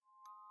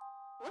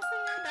What's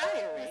in your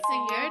diary? What's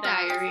in your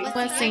diary?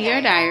 What's in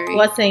your diary?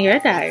 What's in your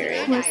diary?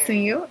 What's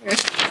in your?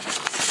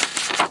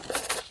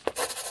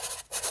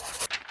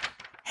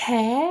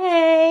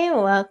 Hey,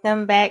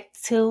 welcome back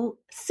to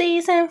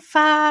season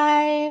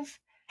 5.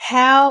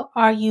 How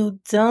are you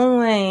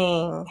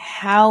doing?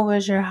 How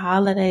was your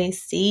holiday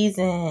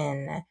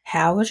season?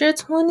 How was your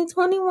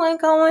 2021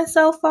 going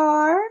so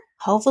far?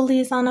 Hopefully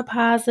it's on a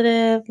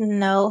positive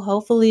note.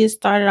 Hopefully it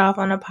started off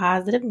on a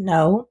positive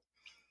note.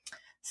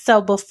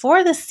 So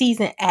before the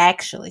season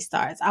actually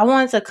starts, I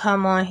wanted to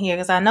come on here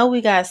because I know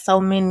we got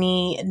so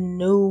many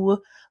new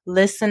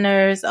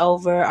listeners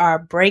over our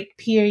break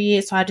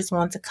period. So I just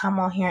wanted to come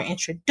on here and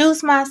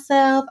introduce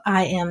myself.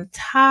 I am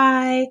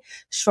Ty,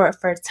 short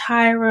for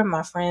Tyra.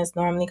 My friends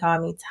normally call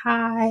me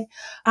Ty.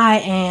 I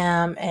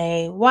am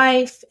a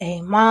wife,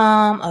 a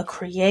mom, a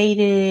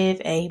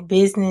creative, a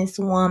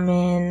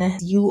businesswoman.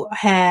 You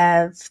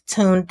have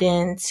tuned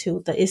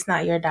into the It's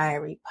Not Your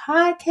Diary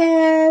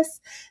podcast.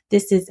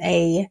 This is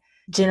a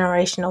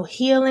generational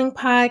healing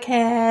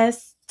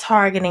podcast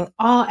targeting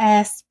all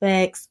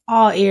aspects,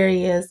 all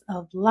areas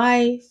of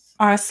life.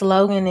 Our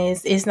slogan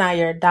is It's Not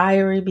Your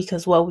Diary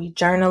because what we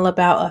journal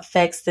about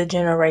affects the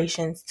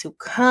generations to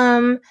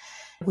come.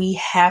 We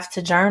have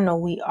to journal.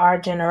 We are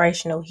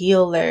generational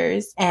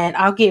healers. And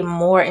I'll get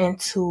more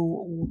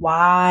into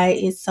why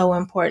it's so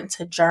important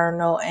to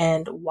journal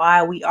and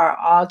why we are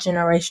all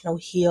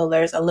generational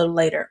healers a little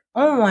later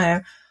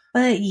on.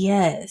 But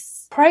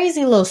yes,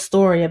 crazy little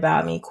story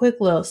about me.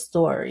 Quick little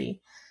story.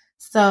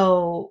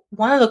 So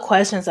one of the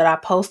questions that I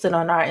posted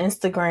on our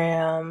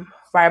Instagram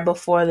right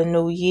before the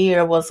new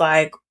year was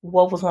like,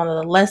 what was one of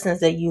the lessons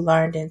that you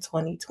learned in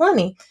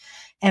 2020?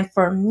 And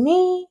for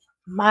me,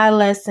 my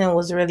lesson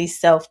was really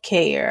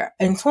self-care.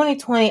 In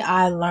 2020,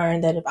 I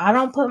learned that if I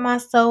don't put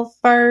myself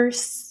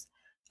first,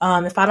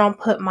 if I don't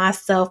put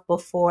myself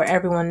before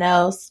everyone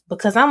else,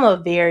 because I'm a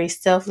very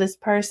selfless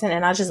person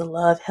and I just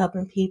love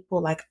helping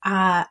people. Like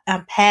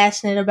I'm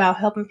passionate about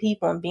helping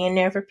people and being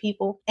there for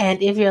people.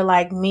 And if you're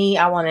like me,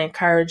 I want to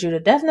encourage you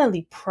to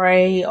definitely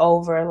pray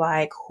over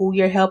like who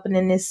you're helping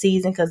in this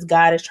season, because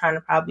God is trying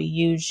to probably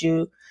use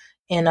you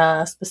in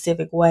a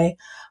specific way.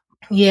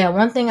 Yeah,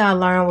 one thing I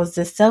learned was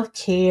that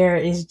self-care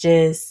is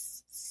just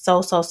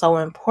so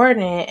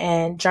important.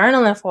 And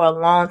journaling for a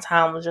long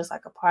time was just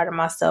like a part of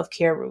my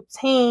self-care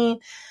routine.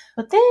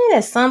 But then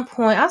at some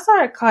point, I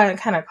started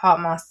kind of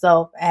caught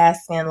myself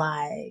asking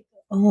like,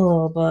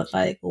 oh, but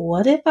like,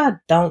 what if I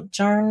don't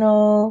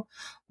journal?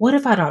 What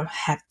if I don't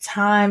have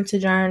time to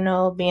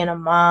journal? Being a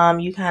mom,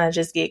 you kind of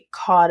just get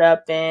caught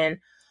up in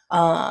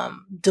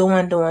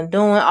doing.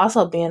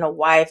 Also being a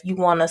wife, you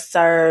want to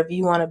serve,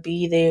 you want to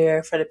be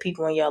there for the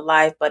people in your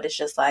life, but it's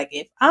just like,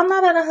 if I'm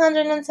not at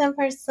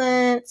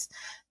 110%,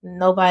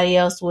 nobody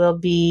else will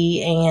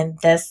be, and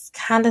that's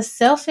kind of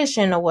selfish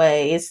in a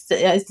way. It's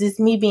just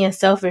me being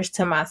selfish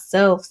to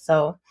myself.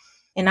 So,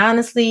 and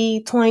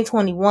honestly,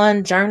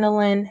 2021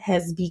 journaling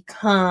has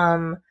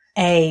become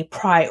a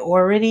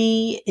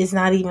priority. Is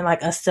not even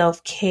like a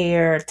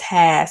self-care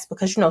task,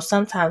 because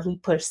sometimes we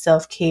push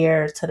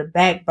self-care to the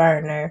back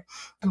burner.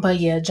 But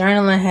yeah,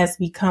 journaling has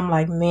become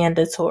like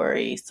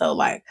mandatory. So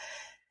like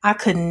I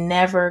could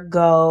never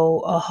go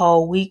a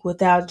whole week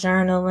without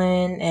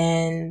journaling.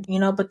 And,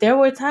 but there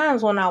were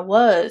times when I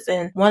was.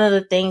 And one of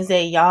the things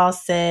that y'all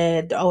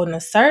said on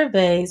the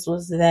surveys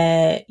was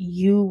that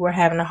you were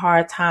having a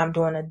hard time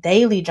doing the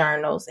daily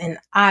journals. And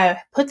I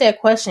put that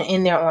question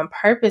in there on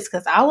purpose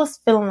because I was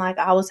feeling like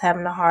I was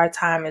having a hard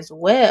time as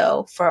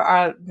well. For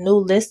our new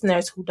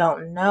listeners who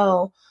don't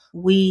know,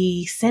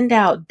 we send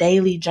out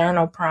daily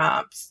journal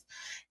prompts.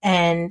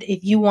 And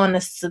if you want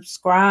to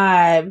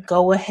subscribe,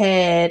 go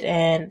ahead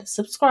and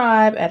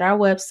subscribe at our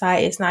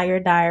website,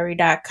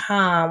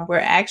 itsnotyourdiary.com. We're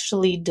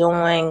actually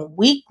doing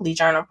weekly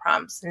journal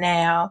prompts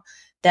now.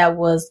 That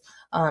was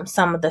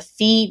some of the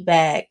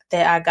feedback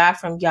that I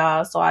got from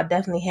y'all. So I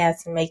definitely had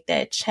to make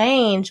that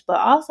change, but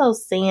also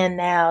seeing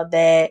now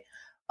that,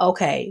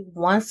 okay,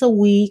 once a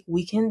week,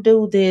 we can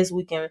do this.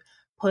 We can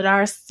put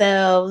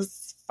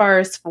ourselves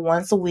first for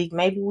once a week.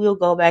 Maybe we'll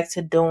go back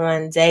to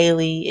doing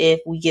daily if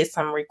we get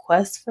some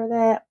requests for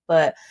that.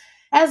 But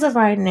as of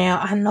right now,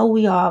 I know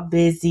we all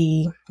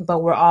busy,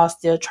 but we're all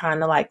still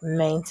trying to like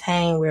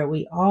maintain where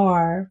we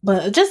are.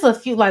 But just a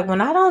few, like when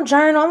I don't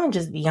journal, I'm gonna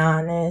just be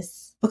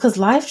honest, because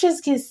life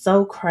just gets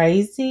so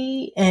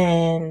crazy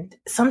and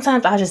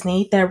sometimes I just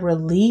need that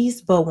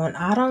release. But when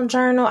I don't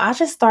journal, I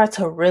just start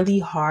to really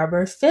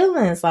harbor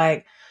feelings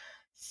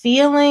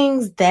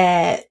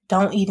that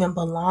don't even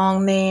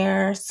belong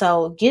there.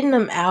 So getting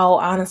them out,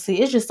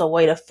 honestly, it's just a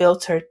way to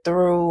filter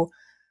through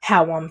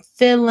how I'm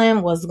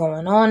feeling, what's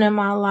going on in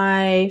my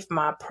life,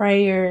 my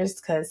prayers,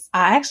 because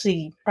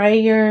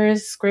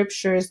prayers,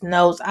 scriptures,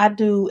 notes, I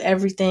do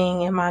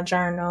everything in my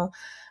journal.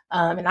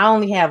 And I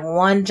only have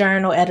one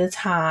journal at a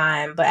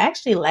time. But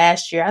actually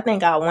last year, I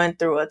think I went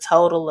through a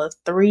total of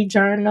 3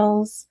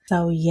 journals.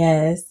 So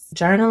yes,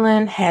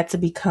 journaling had to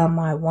become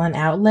my one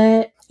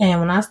outlet. And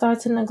when I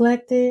start to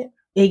neglect it,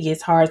 it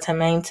gets hard to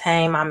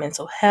maintain my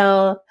mental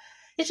health.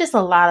 it's just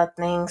a lot of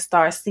things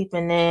start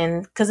seeping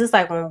in, because it's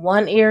like when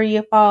one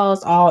area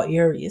falls, all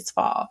areas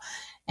fall.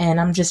 And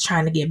I'm just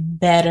trying to get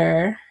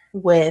better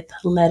with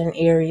letting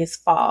areas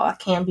fall. I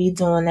can't be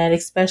doing that,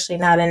 especially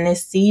not in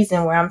this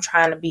season where I'm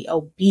trying to be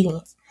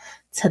obedient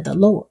to the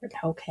Lord.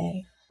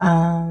 Okay.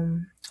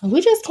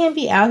 We just can't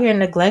be out here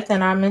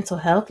neglecting our mental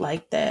health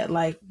like that.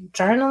 Like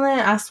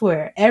journaling, I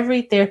swear,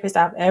 every therapist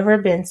I've ever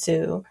been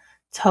to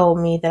told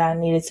me that I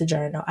needed to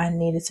journal. I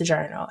needed to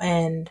journal.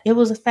 And it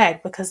was a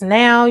fact, because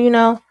now,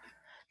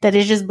 that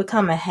it's just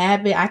become a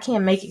habit. I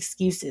can't make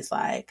excuses.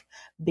 Like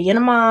being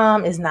a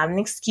mom is not an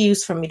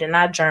excuse for me to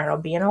not journal.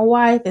 Being a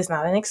wife is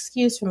not an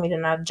excuse for me to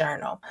not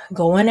journal.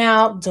 Going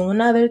out,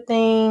 doing other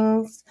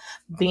things,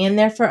 being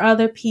there for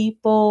other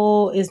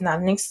people is not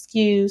an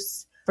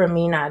excuse for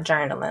me not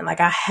journaling.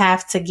 Like I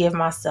have to give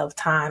myself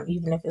time,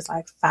 even if it's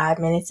like 5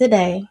 minutes a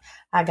day.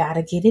 I got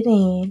to get it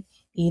in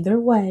either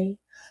way.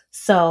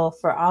 So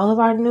for all of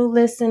our new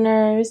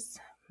listeners,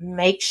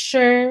 make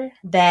sure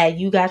that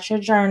you got your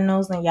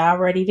journals and y'all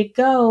ready to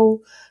go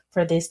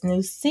for this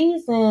new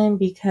season,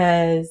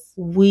 because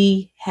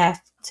we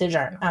have to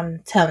journal.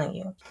 I'm telling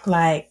you,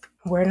 like,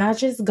 we're not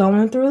just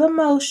going through the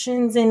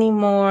motions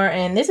anymore.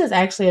 And this is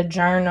actually a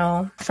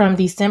journal from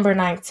December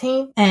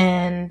 19th.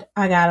 And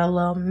I got a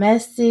little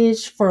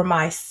message for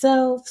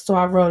myself. So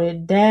I wrote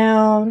it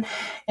down,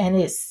 and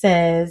it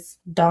says,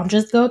 don't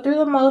just go through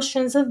the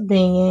motions of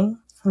being.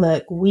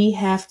 Look, we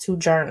have to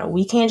journal.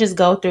 We can't just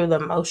go through the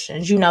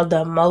motions,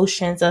 the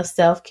emotions of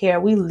self-care.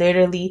 We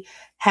literally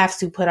have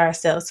to put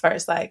ourselves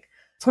first. Like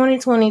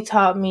 2020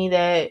 taught me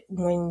that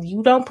when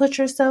you don't put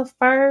yourself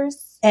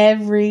first,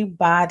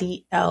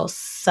 everybody else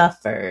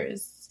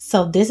suffers.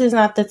 So this is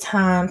not the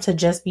time to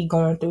just be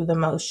going through the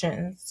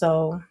motions.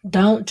 So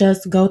don't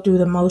just go through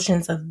the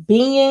motions of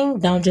being.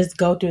 Don't just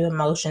go through the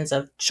motions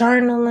of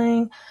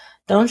journaling.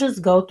 Don't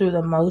just go through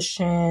the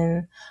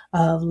motion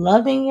of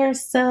loving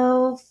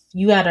yourself.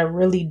 You got to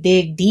really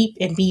dig deep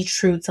and be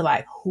true to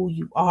like who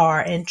you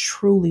are, and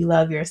truly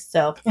love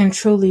yourself and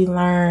truly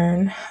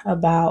learn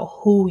about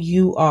who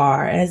you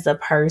are as a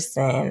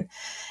person,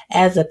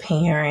 as a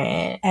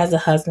parent, as a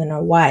husband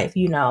or wife,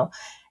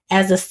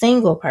 as a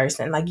single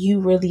person. Like you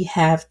really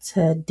have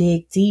to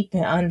dig deep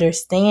and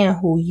understand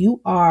who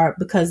you are,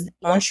 because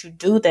once you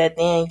do that,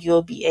 then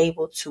you'll be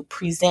able to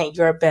present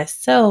your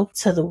best self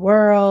to the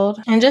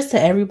world and just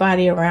to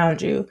everybody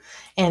around you.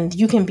 And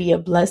you can be a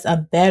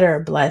better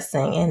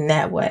blessing in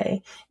that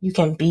way. You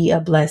can be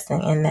a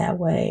blessing in that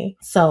way.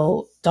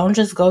 So don't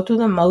just go through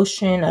the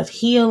motion of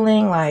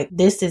healing. Like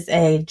this is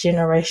a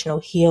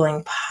generational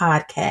healing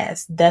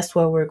podcast. That's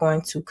what we're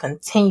going to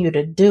continue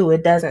to do.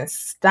 It doesn't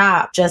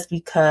stop just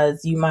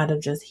because you might have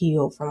just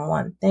healed from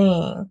one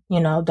thing.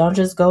 Don't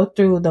just go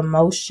through the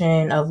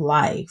motion of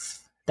life.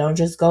 Don't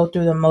just go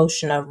through the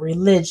motion of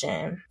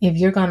religion. If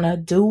you're going to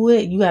do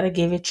it, you got to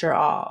give it your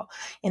all.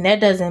 And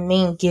that doesn't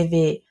mean give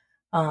it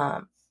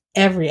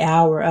every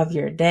hour of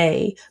your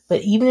day. But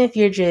even if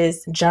you're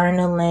just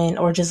journaling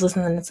or just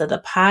listening to the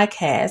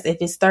podcast, if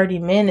it's 30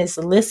 minutes,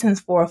 listen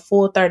for a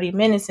full 30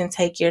 minutes and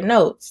take your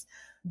notes.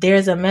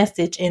 There's a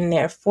message in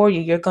there for you.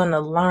 You're going to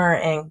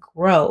learn and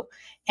grow.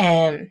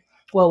 And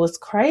what was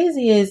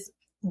crazy is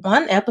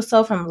one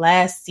episode from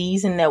last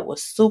season that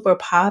was super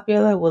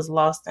popular was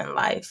Lost in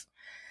Life.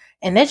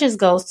 And that just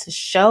goes to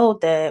show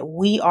that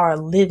we are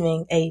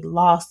living a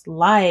lost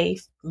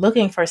life,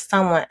 looking for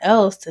someone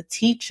else to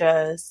teach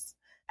us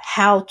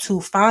how to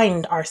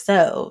find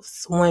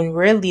ourselves, when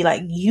really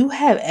like you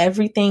have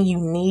everything you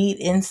need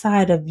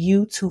inside of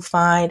you to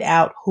find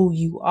out who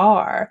you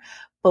are.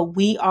 But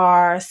we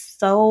are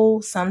so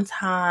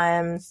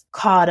sometimes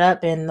caught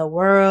up in the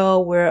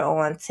world. We're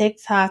on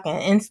TikTok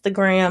and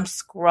Instagram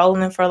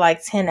scrolling for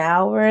like 10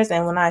 hours.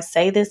 And when I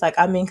say this, like,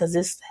 I mean, because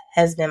this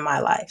has been my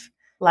life.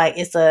 Like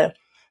it's a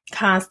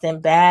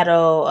constant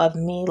battle of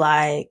me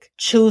like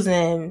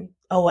choosing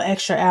an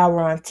extra hour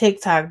on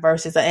TikTok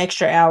versus an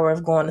extra hour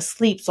of going to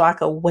sleep so I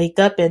could wake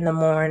up in the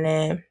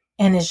morning.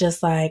 And it's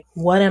just like,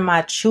 what am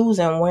I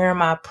choosing? Where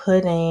am I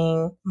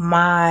putting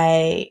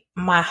my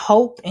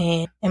hope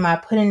in? Am I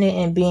putting it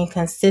in being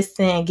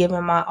consistent and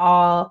giving my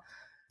all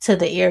to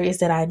the areas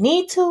that I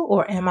need to?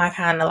 Or am I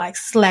kind of like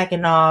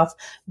slacking off,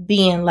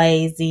 being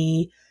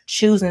lazy,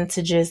 choosing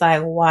to just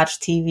like watch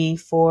TV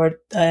for an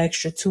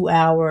extra 2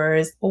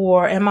 hours?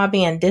 Or am I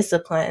being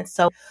disciplined?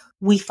 So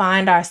we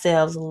find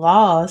ourselves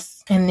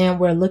lost, and then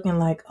we're looking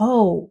like,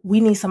 oh, we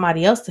need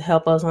somebody else to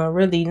help us, when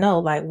really no,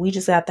 like we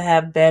just have to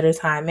have better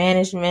time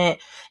management.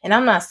 And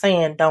I'm not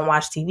saying don't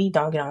watch TV,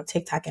 don't get on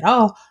TikTok at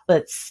all,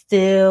 but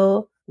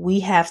still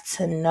we have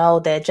to know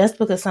that just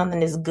because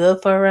something is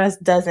good for us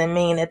doesn't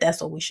mean that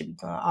that's what we should be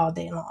doing all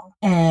day long.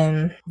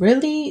 And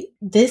really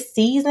this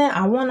season,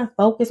 I want to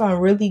focus on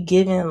really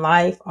giving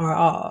life our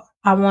all.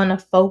 I want to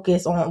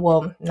focus on,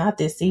 well, not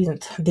this season,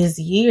 this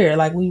year.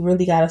 Like we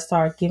really got to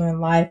start giving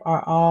life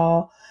our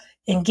all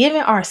and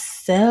giving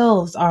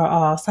ourselves our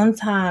all.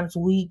 Sometimes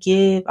we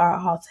give our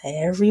all to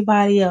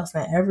everybody else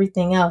and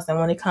everything else. And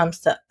when it comes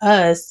to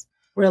us,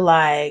 we're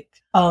like,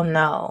 oh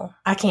no,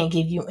 I can't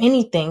give you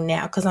anything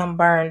now because I'm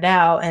burned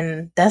out.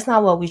 And that's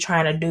not what we're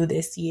trying to do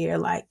this year.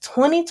 Like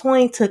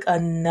 2020 took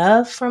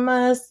enough from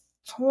us.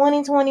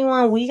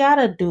 2021, we got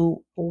to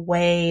do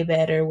way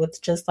better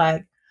with just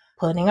like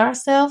putting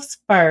ourselves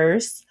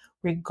first,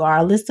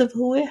 regardless of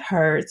who it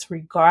hurts,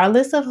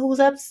 regardless of who's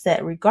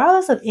upset,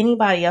 regardless of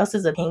anybody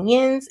else's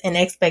opinions and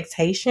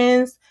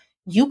expectations.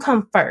 You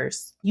come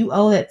first. You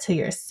owe that to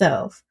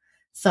yourself.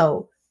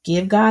 So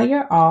give God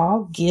your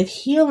all, give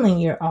healing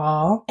your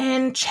all,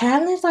 and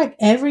challenge like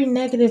every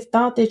negative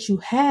thought that you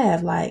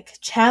have. Like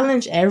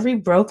challenge every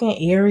broken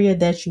area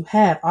that you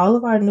have. All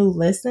of our new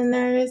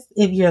listeners,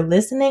 if you're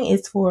listening,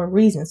 it's for a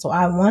reason. So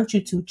I want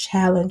you to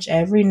challenge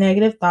every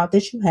negative thought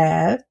that you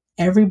have,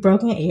 every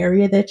broken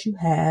area that you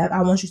have.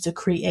 I want you to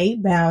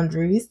create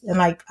boundaries. And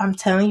like I'm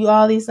telling you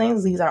all these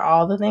things, these are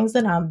all the things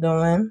that I'm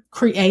doing.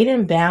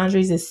 Creating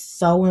boundaries is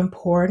so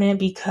important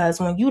because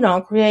when you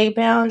don't create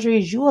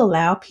boundaries, you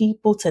allow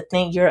people to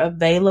think you're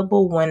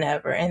available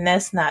whenever. And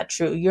that's not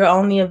true. You're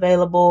only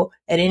available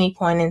at any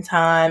point in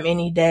time,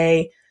 any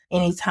day,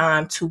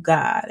 anytime to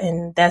God.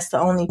 And that's the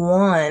only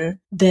one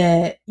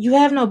that you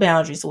have no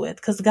boundaries with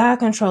because God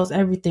controls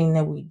everything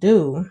that we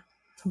do.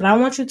 But I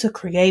want you to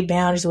create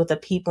boundaries with the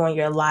people in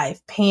your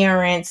life,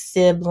 parents,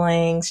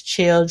 siblings,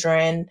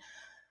 children,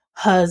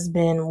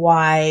 husband,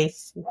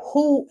 wife,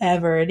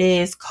 whoever it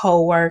is,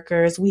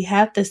 co-workers. We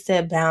have to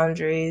set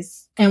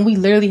boundaries and we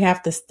literally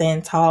have to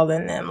stand tall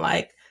in them.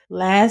 Like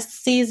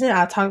last season,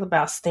 I talked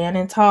about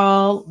standing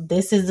tall.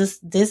 This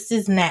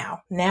is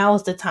now. Now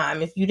is the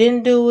time. If you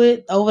didn't do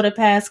it over the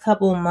past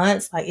couple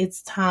months, like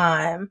it's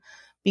time.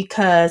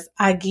 Because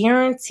I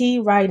guarantee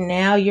right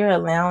now you're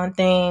allowing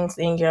things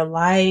in your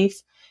life,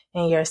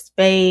 in your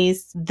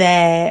space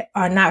that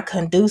are not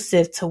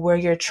conducive to where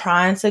you're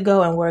trying to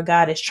go and where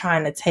God is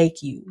trying to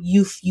take you.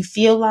 You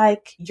feel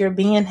like you're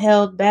being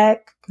held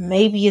back.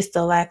 Maybe it's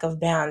the lack of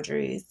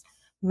boundaries.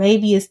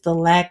 Maybe it's the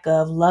lack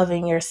of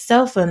loving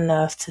yourself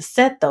enough to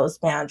set those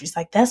boundaries.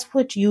 Like that's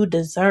what you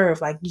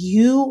deserve. Like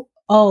you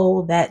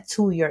owe that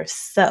to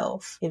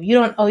yourself. If you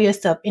don't owe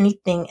yourself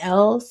anything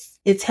else,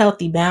 it's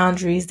healthy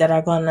boundaries that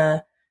are going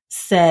to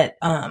set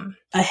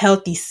a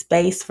healthy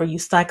space for you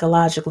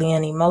psychologically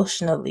and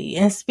emotionally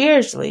and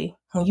spiritually.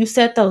 When you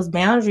set those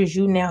boundaries,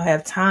 you now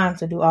have time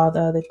to do all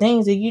the other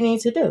things that you need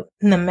to do.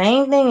 And the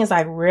main thing is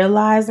like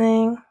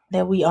realizing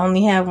that we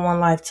only have one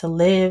life to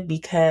live,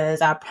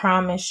 because I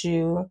promise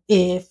you,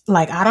 if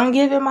like I don't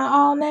give it my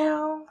all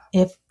now,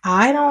 if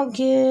I don't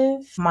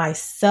give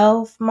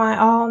myself my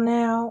all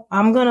now,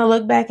 I'm going to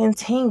look back in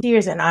 10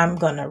 years and I'm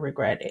going to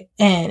regret it.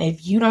 And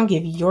if you don't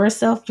give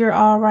yourself your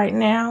all right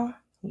now,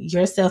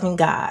 yourself and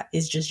God,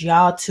 it's just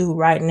y'all two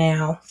right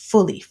now,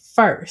 fully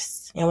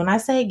first. And when I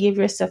say give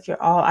yourself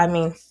your all, I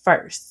mean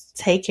first.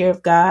 Take care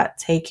of God,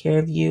 take care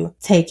of you,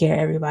 take care of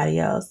everybody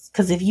else.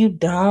 Because if you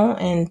don't,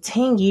 in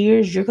 10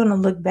 years, you're going to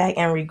look back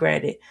and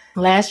regret it.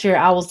 Last year,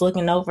 I was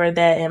looking over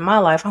that in my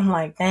life. I'm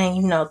like,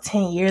 dang,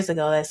 10 years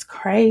ago, that's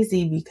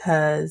crazy,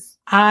 because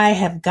I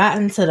have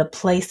gotten to the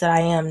place that I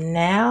am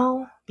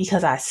now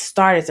because I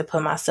started to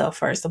put myself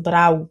first. But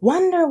I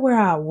wonder where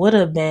I would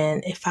have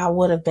been if I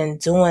would have been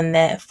doing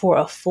that for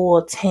a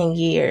full 10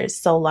 years.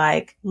 So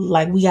like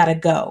we got to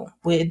go.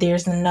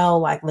 There's no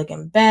like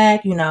looking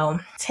back,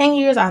 10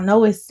 years. I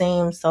know it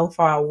seems so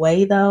far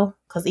away though.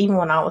 Because even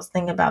when I was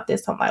thinking about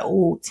this, I'm like,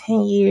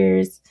 10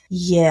 years.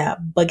 Yeah,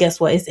 but guess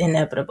what? It's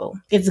inevitable.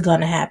 It's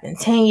going to happen.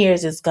 10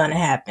 years is going to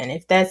happen.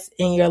 If that's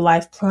in your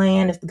life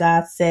plan, if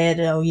God said,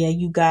 oh yeah,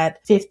 you got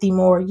 50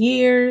 more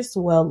years,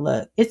 well,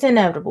 look, it's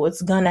inevitable.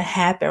 It's going to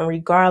happen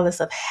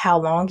regardless of how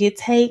long it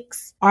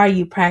takes. Are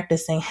you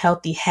practicing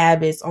healthy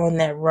habits on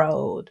that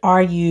road?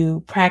 Are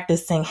you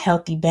practicing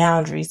healthy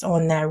boundaries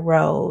on that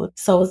road?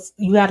 So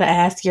you got to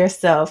ask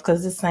yourself,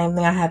 because it's the same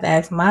thing I have to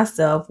ask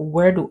myself,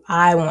 where do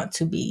I want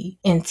to be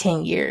in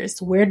 10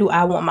 years? Where do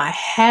I want my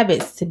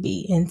habits to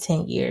be in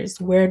 10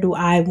 years? Where do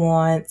I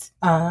want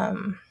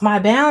my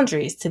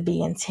boundaries to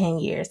be in 10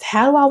 years?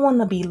 How do I want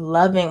to be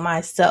loving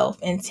myself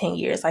in 10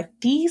 years? Like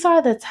these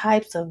are the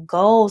types of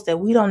goals that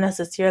we don't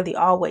necessarily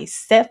always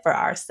set for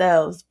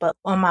ourselves. But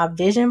on my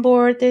vision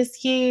board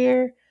this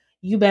year,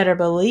 you better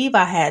believe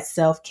I had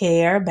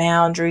self-care,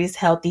 boundaries,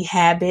 healthy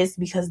habits,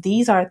 because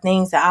these are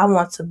things that I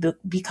want to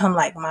become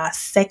like my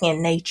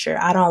second nature.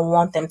 I don't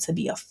want them to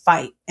be a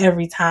fight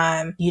every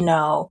time,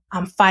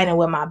 I'm fighting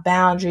with my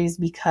boundaries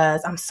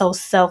because I'm so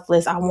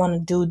selfless. I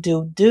want to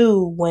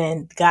do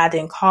when God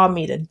didn't call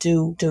me to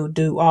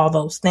do all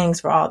those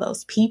things for all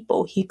those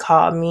people. He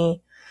called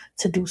me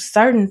to do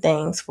certain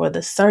things for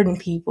the certain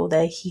people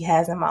that he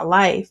has in my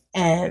life.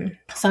 And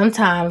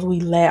sometimes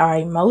we let our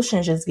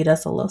emotions just get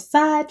us a little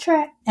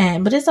sidetracked.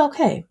 But it's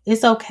okay.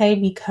 It's okay,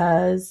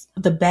 because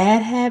the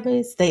bad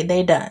habits,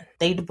 they done.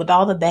 With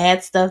all the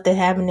bad stuff that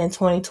happened in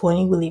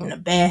 2020, we're leaving the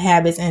bad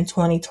habits in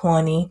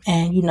 2020.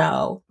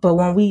 And, but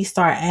when we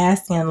start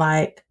asking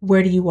like,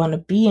 where do you want to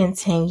be in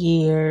 10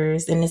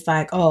 years? And it's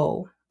like,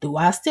 Do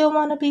I still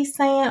want to be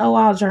saying, oh,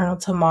 I'll journal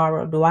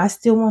tomorrow? Do I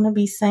still want to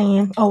be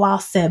saying, oh, I'll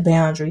set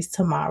boundaries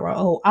tomorrow?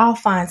 Oh, I'll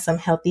find some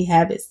healthy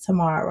habits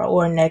tomorrow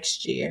or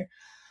next year.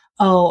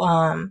 Oh,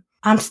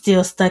 I'm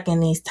still stuck in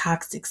these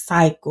toxic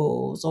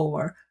cycles,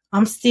 or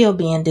I'm still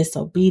being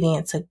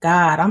disobedient to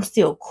God. I'm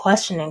still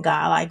questioning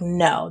God. Like,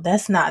 no,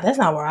 that's not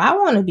where I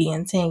want to be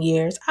in 10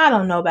 years. I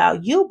don't know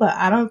about you, but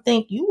I don't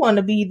think you want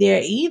to be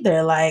there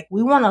either. Like,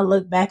 we want to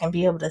look back and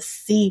be able to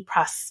see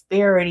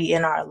prosperity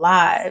in our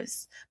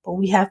lives, but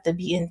we have to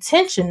be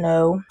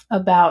intentional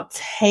about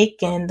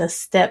taking the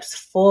steps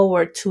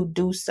forward to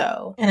do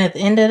so. And at the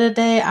end of the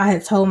day, I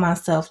had told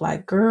myself,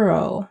 like,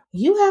 girl,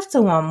 you have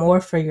to want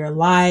more for your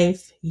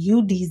life.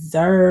 You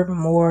deserve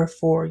more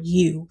for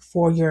you,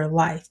 for your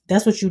life.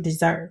 That's what you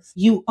deserve.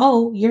 You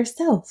owe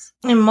yourself.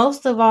 And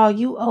most of all,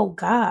 you owe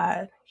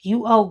God.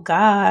 You owe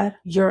God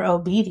your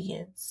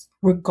obedience,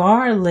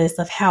 regardless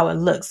of how it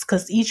looks.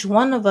 Because each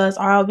one of us,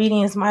 our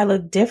obedience might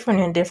look different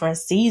in different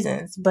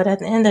seasons. But at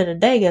the end of the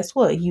day, guess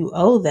what? You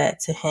owe that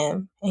to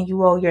Him. And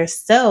you owe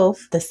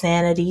yourself the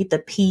sanity, the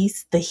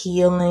peace, the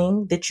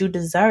healing that you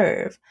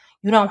deserve.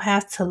 You don't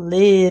have to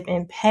live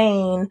in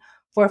pain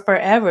for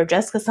forever.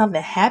 Just because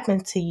something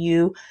happened to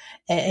you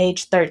at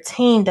age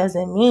 13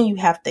 doesn't mean you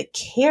have to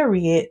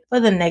carry it for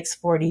the next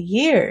 40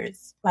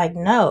 years. Like,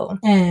 no.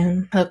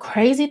 And the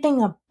crazy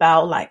thing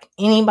about like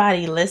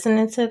anybody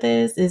listening to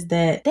this is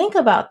that, think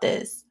about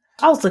this.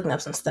 I was looking up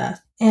some stuff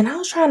and I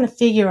was trying to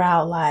figure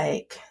out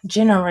like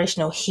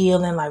generational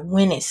healing, like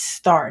when it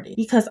started.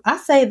 Because I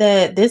say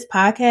that this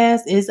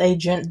podcast is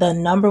the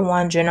number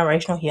one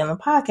generational healing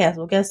podcast.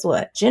 Well, guess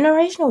what?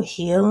 Generational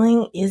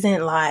healing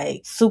isn't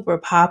like super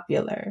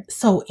popular.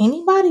 So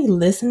anybody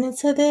listening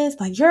to this,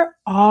 like you're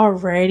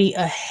already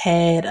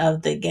ahead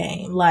of the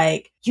game.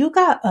 Like you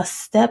got a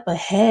step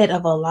ahead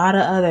of a lot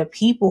of other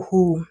people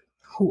who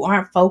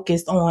aren't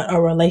focused on a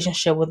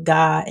relationship with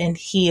God and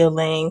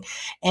healing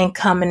and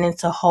coming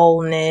into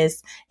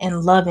wholeness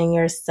and loving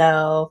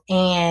yourself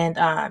and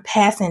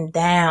passing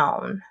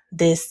down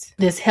this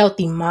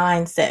healthy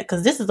mindset.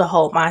 Because this is a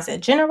whole mindset.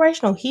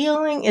 Generational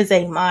healing is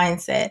a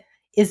mindset.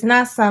 It's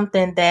not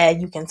something that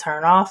you can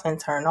turn off and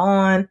turn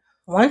on.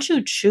 Once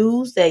you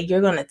choose that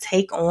you're going to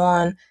take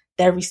on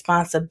that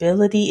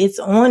responsibility, it's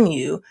on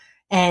you.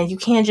 And you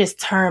can't just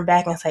turn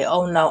back and say,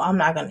 oh no, I'm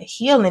not going to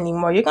heal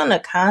anymore. You're going to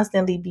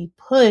constantly be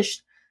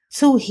pushed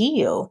to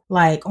heal,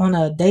 like on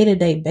a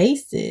day-to-day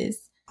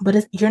basis.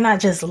 But you're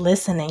not just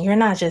listening. You're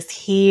not just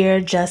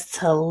here just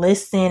to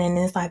listen. And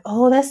it's like,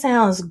 oh, that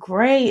sounds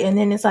great. And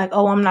then it's like,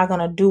 oh, I'm not going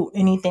to do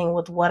anything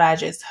with what I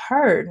just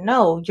heard.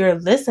 No, you're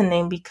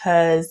listening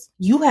because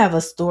you have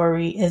a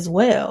story as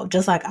well.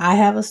 Just like I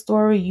have a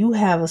story, you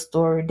have a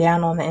story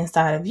down on the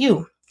inside of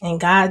you. And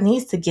God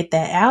needs to get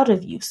that out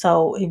of you.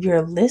 So if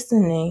you're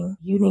listening,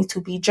 you need to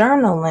be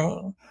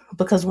journaling.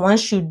 Because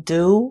once you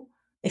do,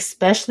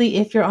 especially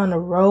if you're on the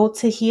road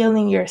to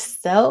healing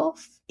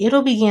yourself,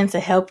 it'll begin to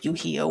help you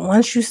heal.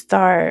 Once you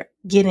start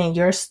getting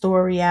your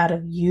story out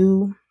of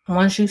you,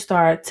 once you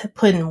start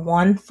putting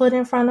one foot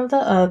in front of the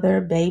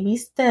other, baby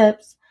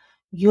steps,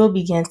 you'll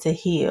begin to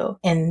heal.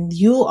 And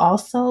you'll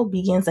also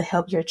begin to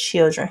help your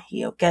children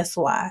heal. Guess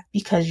why?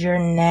 Because you're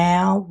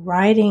now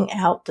writing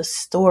out the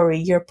story.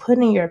 You're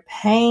putting your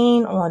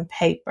pain on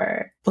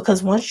paper.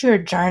 Because once you're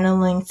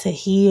journaling to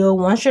heal,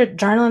 once you're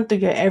journaling through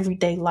your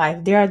everyday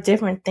life, there are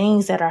different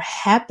things that are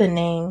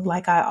happening.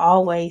 Like I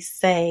always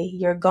say,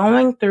 you're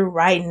going through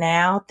right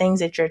now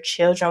things that your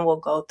children will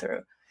go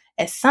through.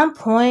 At some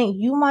point,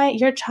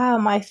 your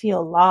child might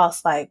feel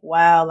lost. Like,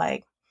 wow,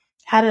 like,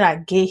 how did I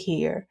get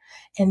here?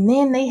 And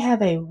then they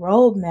have a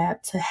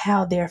roadmap to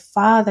how their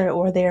father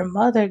or their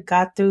mother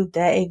got through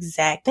that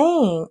exact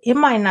thing. It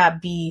might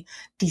not be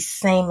the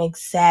same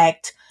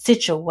exact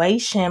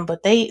situation,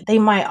 but they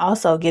might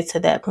also get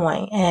to that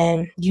point,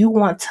 and you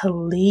want to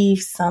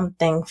leave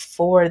something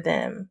for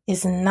them.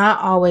 It's not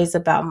always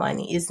about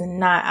money. It's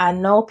not. I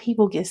know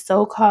people get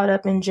so caught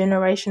up in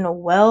generational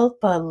wealth,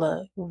 but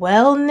look,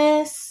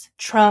 wellness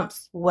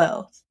trumps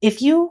wealth.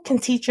 If you can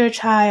teach your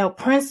child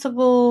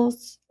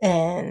principles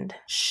and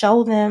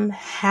show them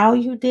how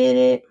you did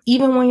it,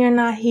 even when you're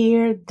not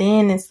here,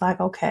 then it's like,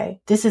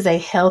 okay, this is a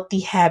healthy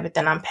habit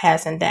that I'm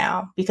passing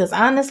down. Because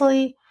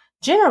honestly,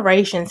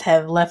 generations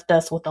have left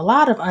us with a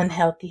lot of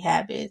unhealthy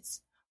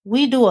habits.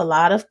 We do a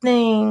lot of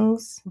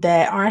things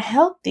that aren't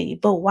healthy,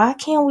 but why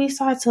can't we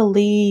start to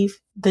leave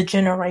the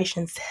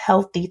generations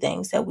healthy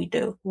things that we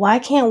do? Why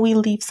can't we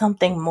leave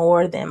something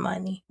more than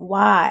money?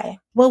 Why?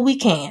 Well, we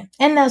can,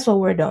 and that's what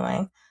we're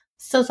doing.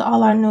 So to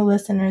all our new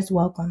listeners,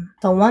 welcome.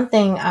 So one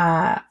thing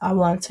I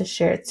wanted to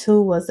share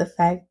too was the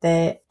fact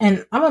that,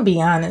 and I'm going to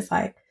be honest,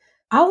 like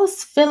I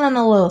was feeling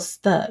a little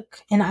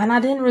stuck and I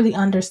didn't really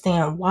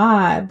understand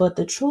why. But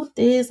the truth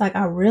is, like,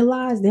 I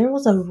realized there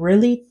was a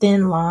really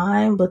thin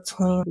line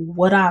between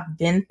what I've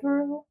been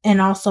through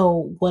and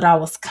also what I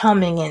was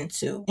coming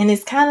into. And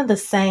it's kind of the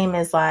same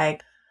as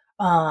like,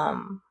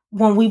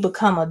 when we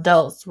become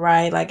adults,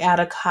 right? Like out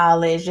of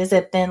college, there's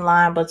a thin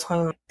line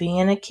between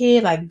being a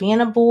kid, like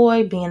being a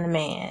boy, being a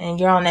man. And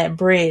you're on that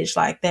bridge,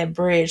 like that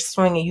bridge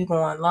swinging, you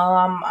going, oh,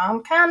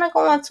 I'm kind of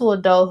going to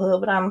adulthood,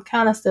 but I'm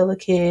kind of still a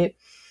kid.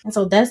 And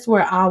so that's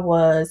where I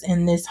was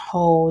in this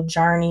whole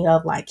journey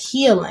of like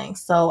healing.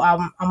 So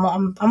I'm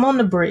on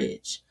the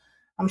bridge.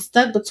 I'm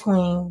stuck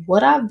between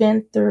what I've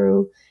been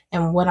through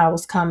and what I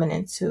was coming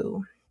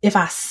into. If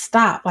I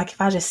stop, like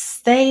if I just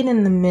stayed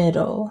in the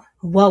middle,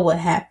 what would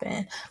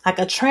happen? Like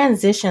a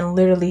transition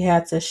literally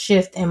had to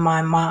shift in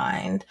my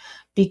mind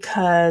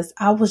because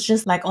I was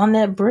just like on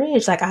that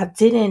bridge. Like I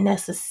didn't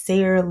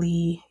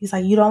necessarily, it's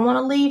like, you don't want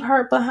to leave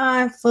hurt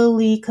behind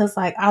fully. Cause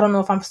like, I don't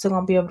know if I'm still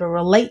going to be able to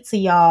relate to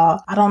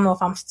y'all. I don't know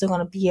if I'm still going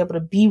to be able to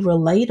be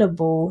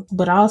relatable,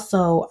 but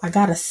also I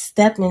got to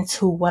step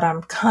into what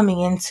I'm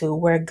coming into,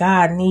 where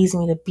God needs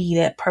me to be,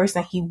 that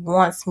person he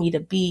wants me to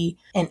be.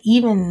 And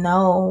even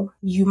though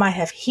you might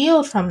have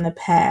healed from the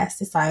past,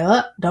 it's like,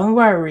 oh, don't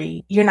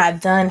worry, you're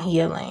not done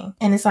healing.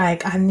 And it's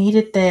like, I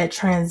needed that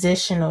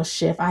transitional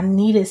shift. I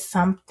needed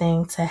something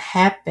to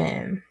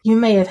happen. You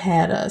may have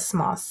had a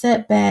small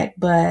setback,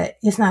 but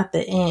it's not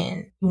the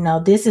end. You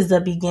know, this is the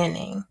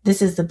beginning.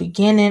 This is the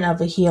beginning of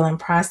a healing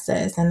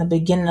process and the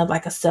beginning of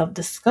like a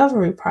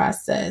self-discovery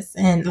process.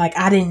 And like,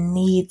 I didn't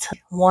need to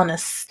want to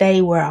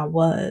stay where I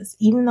was,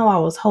 even though I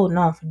was holding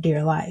on for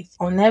dear life.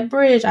 On that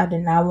bridge, I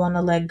did not want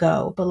to let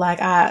go. But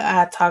like,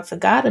 I talked to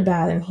God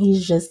about it, and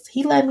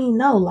he let me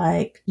know,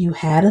 like, you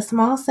had a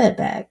small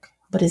setback,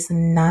 but it's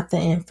not the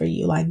end for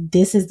you. Like,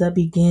 this is the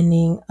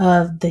beginning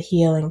of the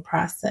healing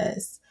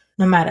process.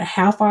 No matter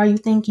how far you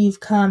think you've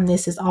come,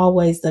 this is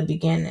always the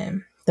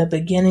beginning. The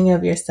beginning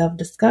of your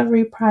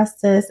self-discovery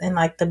process and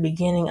like the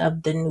beginning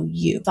of the new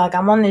you. It's like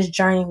I'm on this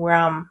journey where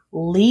I'm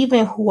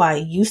leaving who I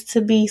used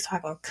to be so I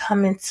can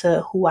come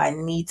into who I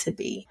need to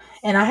be.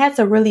 And I had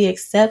to really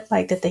accept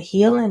like that the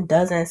healing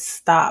doesn't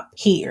stop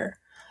here.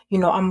 You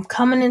know, I'm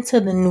coming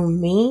into the new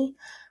me,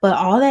 but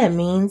all that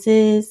means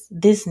is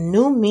this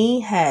new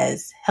me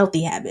has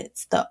healthy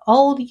habits. The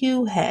old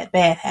you had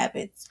bad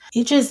habits.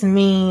 It just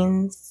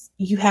means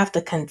you have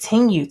to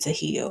continue to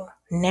heal.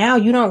 Now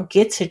you don't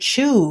get to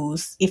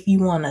choose if you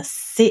want to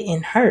sit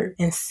in hurt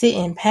and sit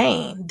in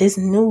pain. This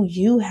new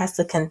you has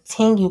to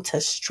continue to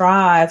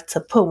strive to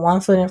put one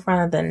foot in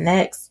front of the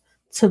next,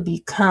 to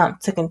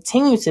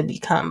continue to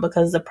become,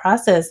 because the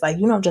process, like,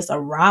 you don't just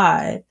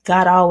arrive.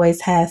 God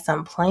always has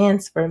some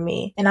plans for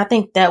me. And I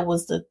think that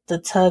was the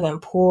tug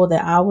and pull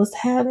that I was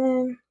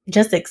having.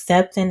 Just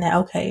accepting that,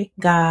 okay,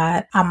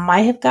 God, I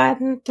might have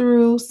gotten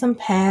through some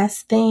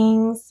past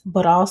things,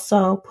 but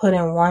also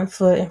putting one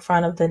foot in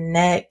front of the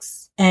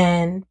next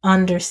and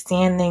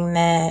understanding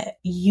that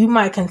you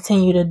might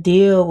continue to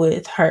deal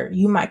with hurt.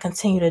 You might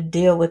continue to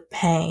deal with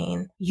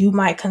pain. You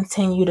might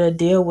continue to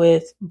deal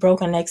with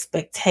broken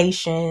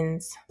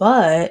expectations,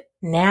 but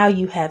now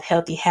you have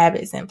healthy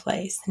habits in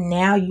place.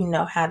 Now you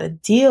know how to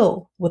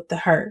deal with the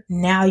hurt.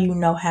 Now you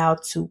know how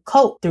to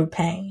cope through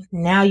pain.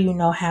 Now you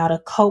know how to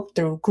cope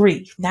through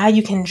grief. Now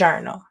you can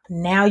journal.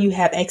 Now you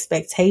have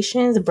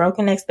expectations,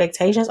 broken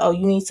expectations. Oh,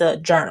 you need to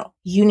journal.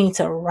 You need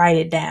to write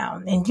it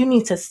down, and you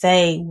need to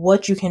say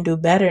what you can do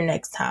better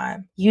next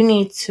time. You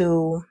need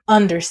to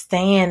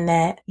understand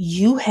that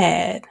you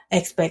had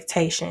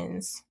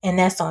expectations and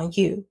that's on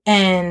you.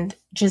 And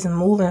just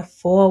moving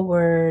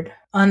forward,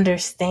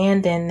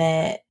 understanding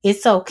that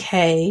it's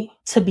okay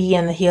to be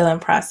in the healing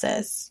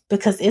process,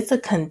 because it's a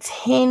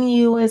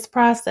continuous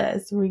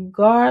process,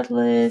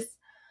 regardless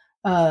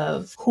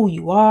of who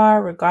you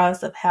are,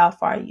 regardless of how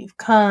far you've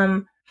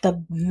come.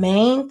 The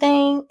main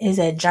thing is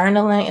that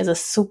journaling is a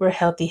super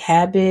healthy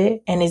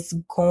habit, and it's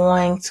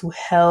going to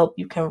help.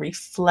 You can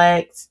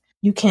reflect.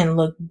 You can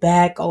look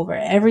back over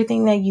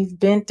everything that you've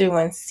been through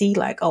and see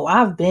like, oh,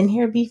 I've been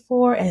here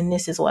before and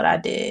this is what I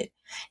did.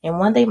 And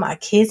one day my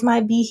kids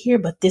might be here,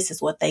 but this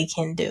is what they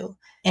can do.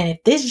 And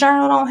if this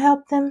journal don't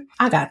help them,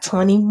 I got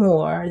 20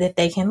 more that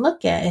they can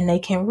look at and they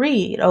can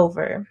read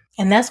over.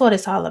 And that's what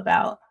it's all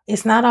about.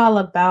 It's not all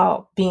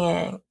about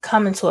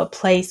coming to a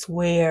place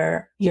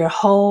where you're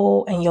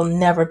whole and you'll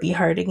never be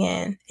hurt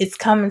again. It's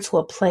coming to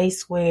a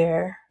place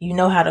where you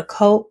know how to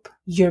cope.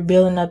 You're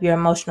building up your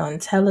emotional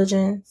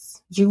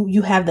intelligence.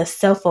 You have the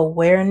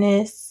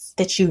self-awareness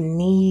that you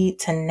need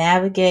to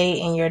navigate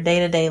in your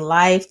day-to-day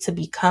life to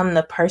become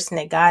the person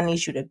that God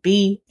needs you to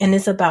be. And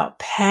it's about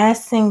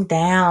passing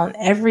down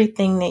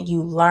everything that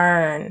you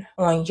learn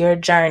on your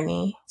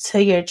journey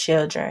to your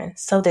children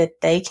so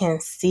that they can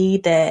see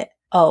that,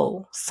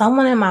 oh,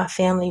 someone in my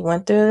family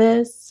went through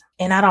this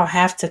and I don't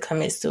have to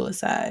commit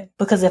suicide.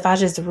 Because if I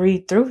just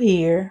read through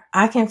here,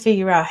 I can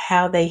figure out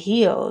how they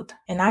healed.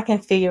 And I can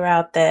figure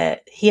out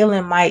that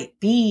healing might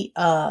be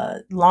a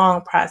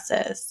long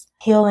process.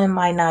 Healing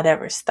might not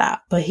ever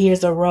stop. But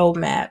here's a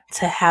roadmap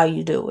to how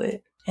you do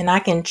it. And I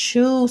can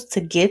choose to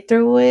get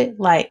through it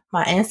like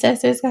my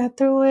ancestors got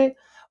through it,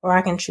 or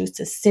I can choose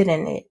to sit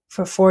in it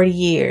for 40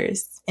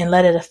 years and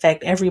let it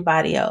affect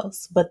everybody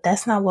else. But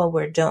that's not what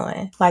we're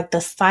doing. Like,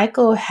 the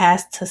cycle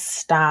has to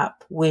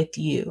stop with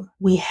you.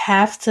 We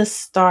have to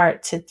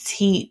start to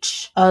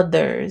teach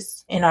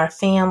others in our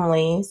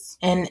families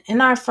and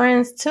in our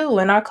friends too,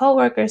 and our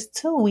coworkers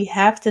too. We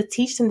have to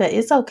teach them that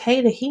it's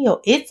okay to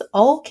heal. It's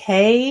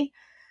okay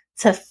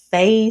to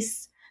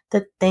face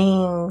the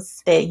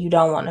things that you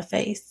don't want to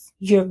face.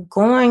 You're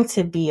going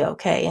to be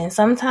okay. And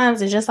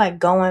sometimes it's just like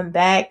going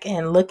back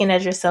and looking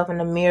at yourself in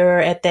the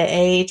mirror at that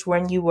age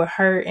when you were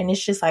hurt. And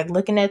it's just like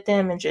looking at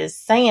them and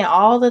just saying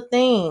all the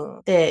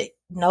things that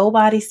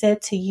nobody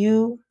said to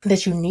you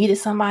that you needed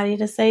somebody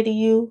to say to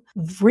you.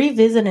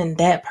 Revisiting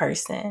that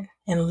person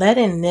and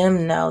letting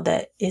them know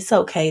that it's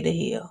okay to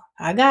heal.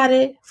 I got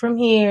it from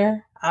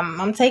here.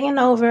 I'm taking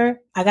over.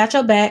 I got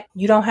your back.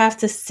 You don't have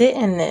to sit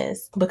in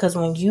this, because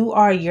when you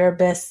are your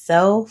best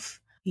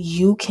self,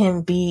 you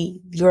can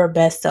be your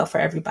best self for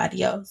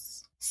everybody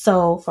else.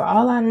 So for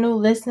all our new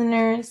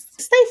listeners,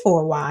 stay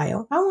for a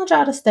while. I want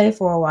y'all to stay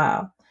for a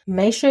while.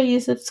 Make sure you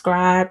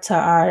subscribe to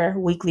our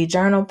weekly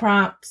journal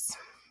prompts.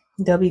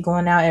 They'll be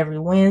going out every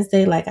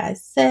Wednesday, like I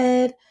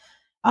said.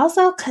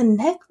 Also,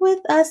 connect with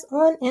us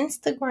on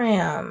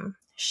Instagram.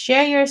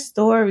 Share your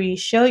story.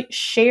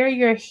 Share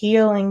your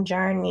healing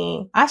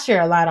journey. I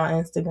share a lot on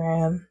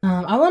Instagram.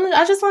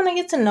 I just want to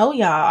get to know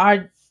y'all.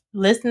 Our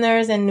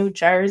listeners in New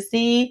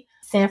Jersey,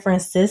 San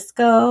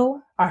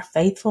Francisco, our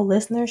faithful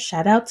listeners,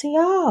 shout out to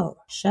y'all.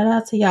 Shout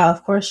out to y'all.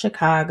 Of course,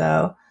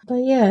 Chicago. But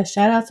yeah,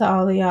 shout out to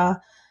all of y'all.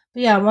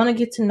 But yeah, I want to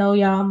get to know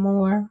y'all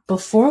more.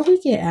 Before we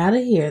get out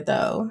of here,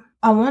 though,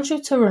 I want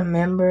you to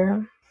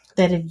remember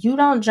that if you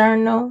don't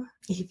journal,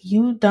 if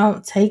you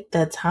don't take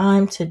the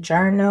time to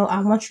journal, I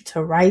want you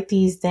to write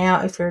these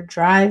down. If you're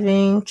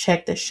driving,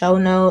 check the show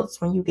notes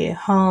when you get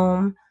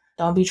home.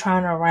 Don't be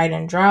trying to write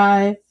and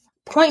drive.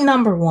 Point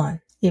number 1,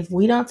 if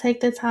we don't take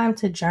the time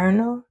to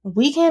journal,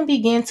 we can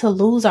begin to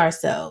lose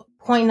ourselves.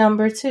 Point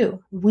number 2,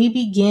 we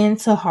begin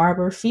to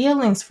harbor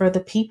feelings for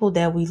the people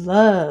that we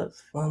love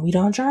when we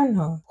don't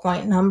journal.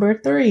 Point number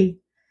 3,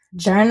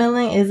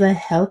 journaling is a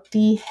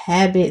healthy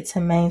habit to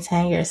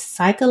maintain your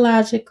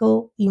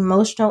psychological,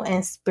 emotional,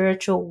 and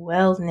spiritual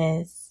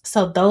wellness.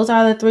 So those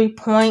are the 3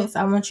 points.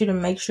 I want you to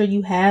make sure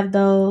you have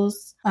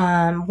those.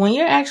 When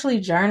you're actually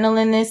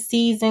journaling this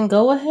season,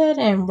 go ahead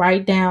and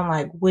write down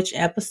like which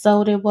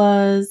episode it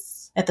was.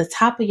 At the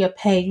top of your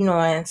page,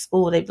 in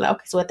school, they'd be like,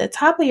 okay, so at the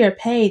top of your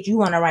page, you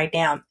want to write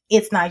down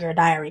It's Not Your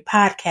Diary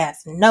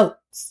podcast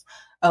notes.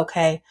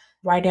 Okay.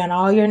 Write down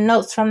all your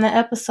notes from the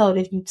episode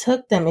if you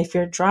took them. If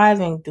you're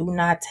driving, do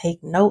not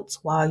take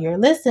notes while you're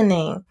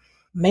listening.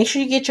 Make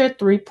sure you get your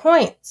 3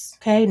 points.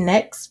 Okay,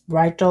 next,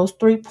 write those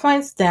 3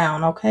 points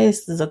down. Okay,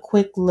 this is a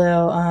quick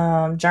little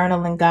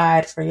journaling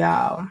guide for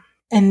y'all.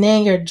 And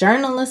then your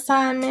journal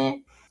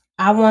assignment,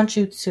 I want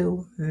you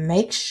to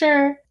make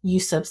sure you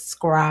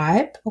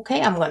subscribe.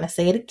 Okay, I'm going to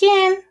say it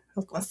again.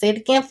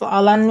 For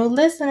all our new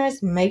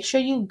listeners. Make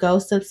sure you go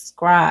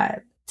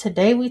subscribe.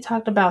 Today we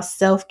talked about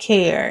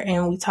self-care,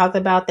 and we talked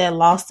about that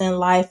Lost in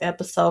Life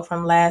episode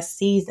from last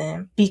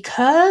season.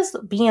 Because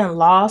being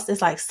lost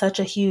is like such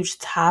a huge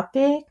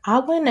topic, I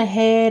went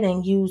ahead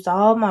and used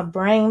all my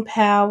brain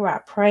power. I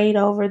prayed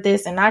over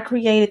this and I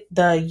created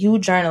the You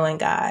Journaling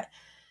Guide.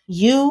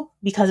 You,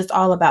 because it's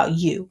all about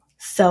you.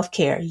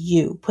 Self-care,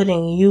 you,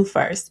 putting you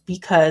first,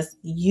 because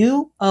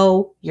you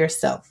owe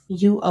yourself.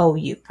 You owe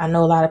you. I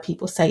know a lot of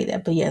people say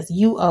that, but yes,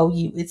 you owe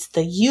you. It's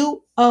the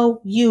You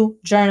Owe You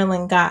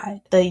Journaling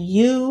Guide. The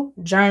You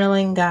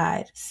Journaling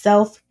Guide.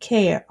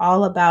 Self-care,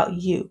 all about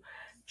you.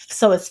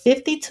 So it's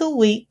 52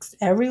 weeks.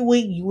 Every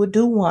week you will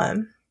do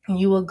one. And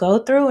you will go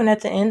through, and at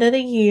the end of the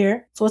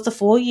year, so it's a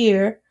full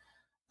year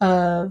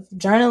of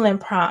journaling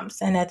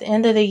prompts. And at the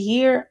end of the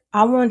year,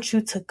 I want you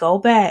to go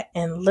back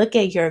and look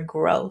at your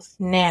growth.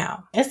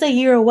 Now, it's a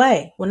year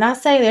away. When I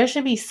say there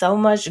should be so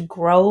much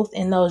growth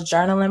in those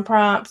journaling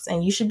prompts,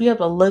 and you should be able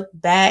to look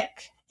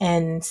back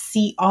and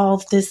see all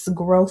of this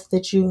growth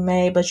that you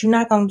made, but you're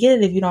not going to get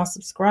it if you don't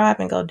subscribe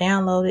and go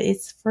download it.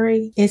 It's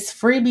free. It's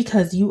free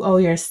because you owe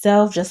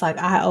yourself, just like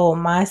I owe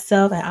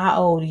myself, and I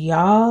owe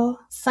y'all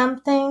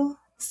something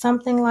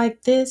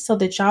like this, so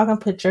that y'all can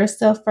put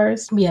yourself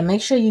first. Yeah,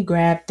 make sure you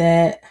grab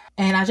that.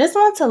 And I just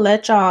want to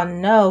let y'all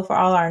know, for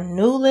all our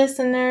new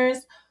listeners,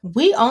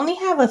 we only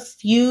have a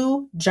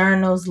few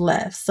journals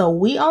left. So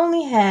we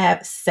only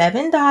have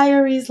 7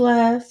 diaries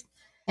left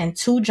and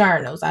 2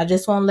 journals. I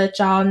just want to let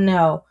y'all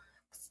know.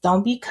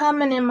 Don't be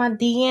coming in my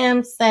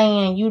DMs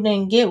saying you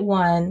didn't get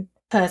one,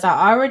 because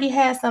I already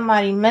had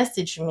somebody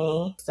message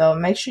me. So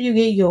make sure you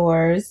get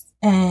yours.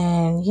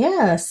 And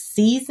yeah,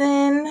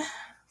 season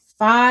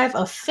 5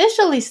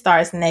 officially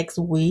starts next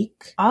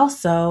week.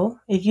 Also,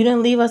 if you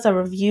didn't leave us a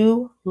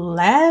review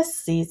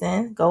last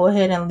season, go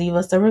ahead and leave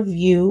us a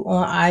review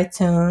on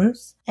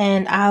iTunes.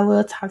 And I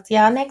will talk to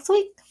y'all next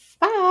week.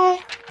 Bye.